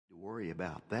worry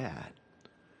about that.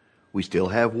 We still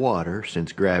have water,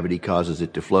 since gravity causes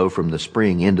it to flow from the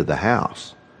spring into the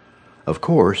house. Of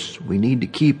course, we need to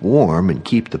keep warm and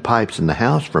keep the pipes in the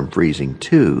house from freezing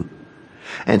too.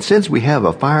 And since we have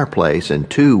a fireplace and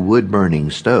 2 wood-burning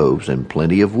stoves and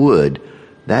plenty of wood,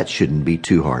 that shouldn't be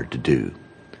too hard to do.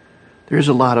 There's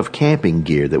a lot of camping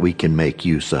gear that we can make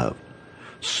use of.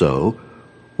 So,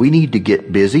 we need to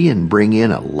get busy and bring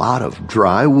in a lot of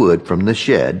dry wood from the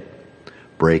shed,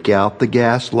 break out the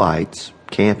gas lights,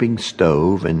 camping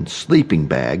stove, and sleeping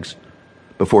bags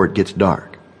before it gets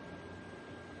dark.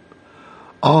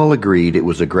 All agreed it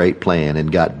was a great plan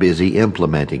and got busy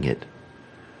implementing it.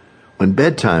 When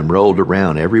bedtime rolled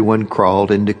around, everyone crawled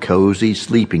into cozy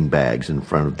sleeping bags in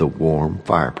front of the warm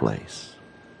fireplace.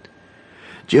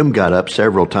 Jim got up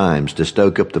several times to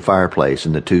stoke up the fireplace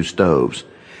and the 2 stoves,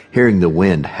 hearing the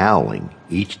wind howling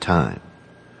each time.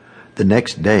 The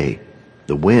next day,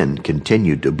 the wind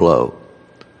continued to blow.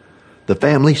 The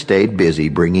family stayed busy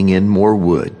bringing in more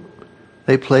wood.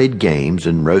 They played games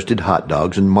and roasted hot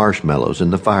dogs and marshmallows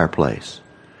in the fireplace.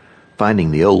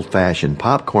 Finding the old-fashioned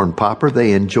popcorn popper,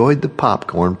 they enjoyed the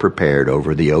popcorn prepared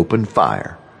over the open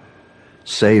fire,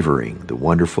 savoring the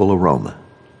wonderful aroma.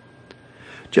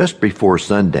 Just before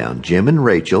sundown, Jim and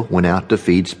Rachel went out to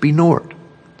feed Spinort.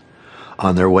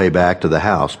 On their way back to the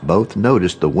house, both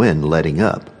noticed the wind letting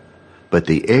up, but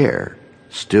the air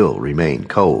still remained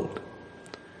cold.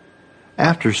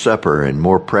 After supper and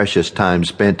more precious time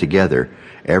spent together,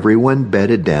 everyone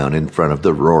bedded down in front of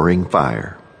the roaring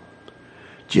fire.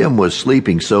 Jim was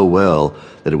sleeping so well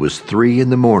that it was 3 in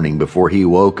the morning before he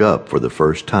woke up for the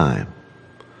first time.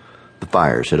 The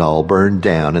fires had all burned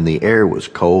down and the air was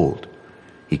cold.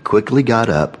 He quickly got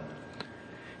up.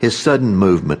 His sudden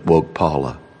movement woke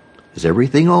Paula. "Is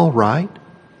everything all right?"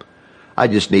 "I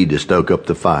just need to stoke up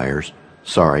the fires.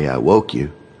 Sorry I woke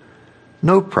you."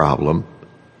 "No problem."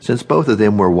 Since both of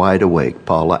them were wide awake,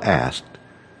 Paula asked,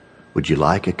 "Would you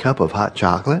like a cup of hot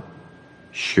chocolate?"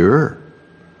 "Sure."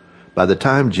 By the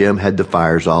time Jim had the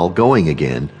fires all going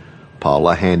again,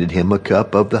 Paula handed him a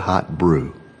cup of the hot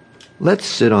brew. "Let's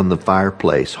sit on the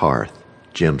fireplace hearth,"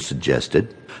 Jim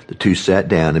suggested. The 2 sat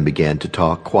down and began to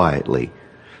talk quietly,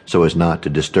 so as not to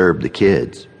disturb the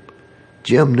kids.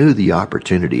 Jim knew the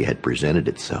opportunity had presented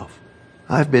itself.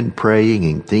 "I've been praying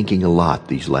and thinking a lot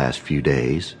these last few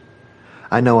days.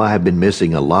 I know I have been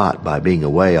missing a lot by being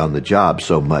away on the job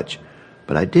so much,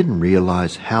 but I didn't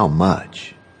realize how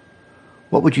much.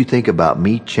 What would you think about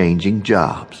me changing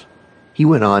jobs?" He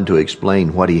went on to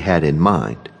explain what he had in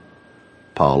mind.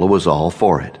 Paula was all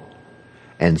for it,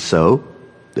 and so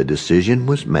the decision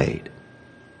was made.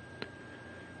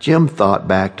 Jim thought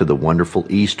back to the wonderful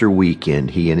Easter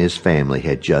weekend he and his family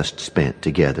had just spent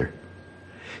together.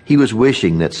 He was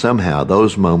wishing that somehow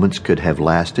those moments could have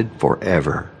lasted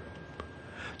forever.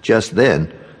 Just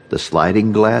then, the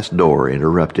sliding glass door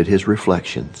interrupted his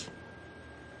reflections.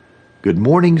 "Good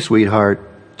morning, sweetheart,"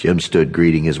 Jim stood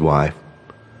greeting his wife.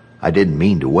 "I didn't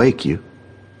mean to wake you."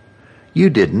 "You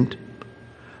didn't.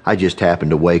 I just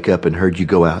happened to wake up and heard you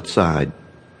go outside.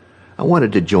 I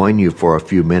wanted to join you for a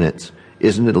few minutes.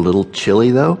 Isn't it a little chilly,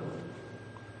 though?"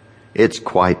 "It's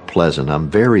quite pleasant. I'm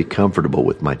very comfortable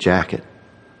with my jacket."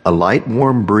 A light,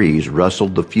 warm breeze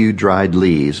rustled the few dried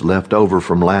leaves left over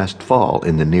from last fall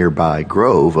in the nearby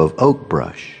grove of oak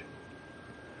brush.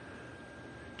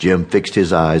 Jim fixed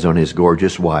his eyes on his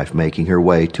gorgeous wife making her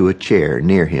way to a chair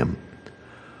near him.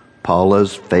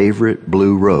 Paula's favorite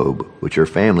blue robe, which her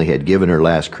family had given her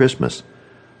last Christmas,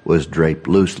 was draped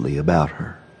loosely about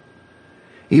her.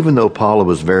 Even though Paula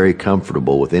was very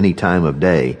comfortable with any time of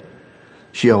day,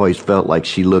 she always felt like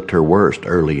she looked her worst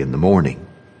early in the morning.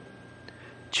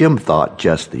 Jim thought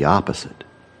just the opposite.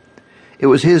 It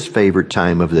was his favorite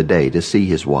time of the day to see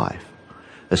his wife,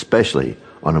 especially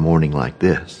on a morning like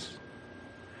this.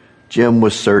 Jim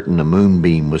was certain a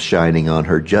moonbeam was shining on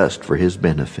her just for his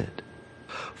benefit.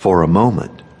 For a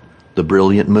moment, the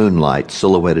brilliant moonlight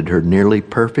silhouetted her nearly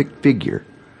perfect figure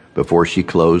before she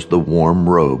closed the warm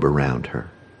robe around her.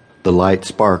 The light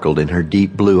sparkled in her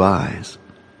deep blue eyes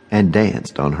and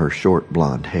danced on her short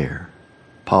blonde hair.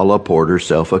 Paula poured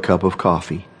herself a cup of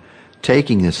coffee.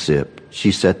 Taking a sip,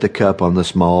 she set the cup on the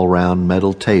small round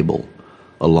metal table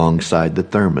alongside the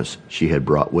thermos she had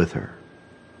brought with her.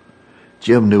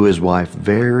 Jim knew his wife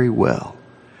very well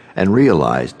and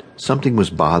realized something was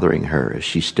bothering her as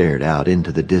she stared out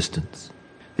into the distance.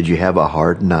 "Did you have a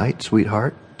hard night,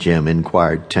 sweetheart?" Jim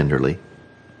inquired tenderly.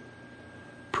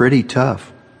 "Pretty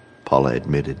tough," Paula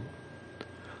admitted.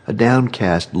 A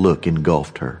downcast look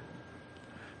engulfed her.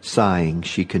 Sighing,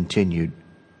 she continued,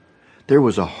 "There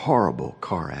was a horrible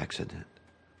car accident.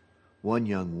 One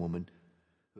young woman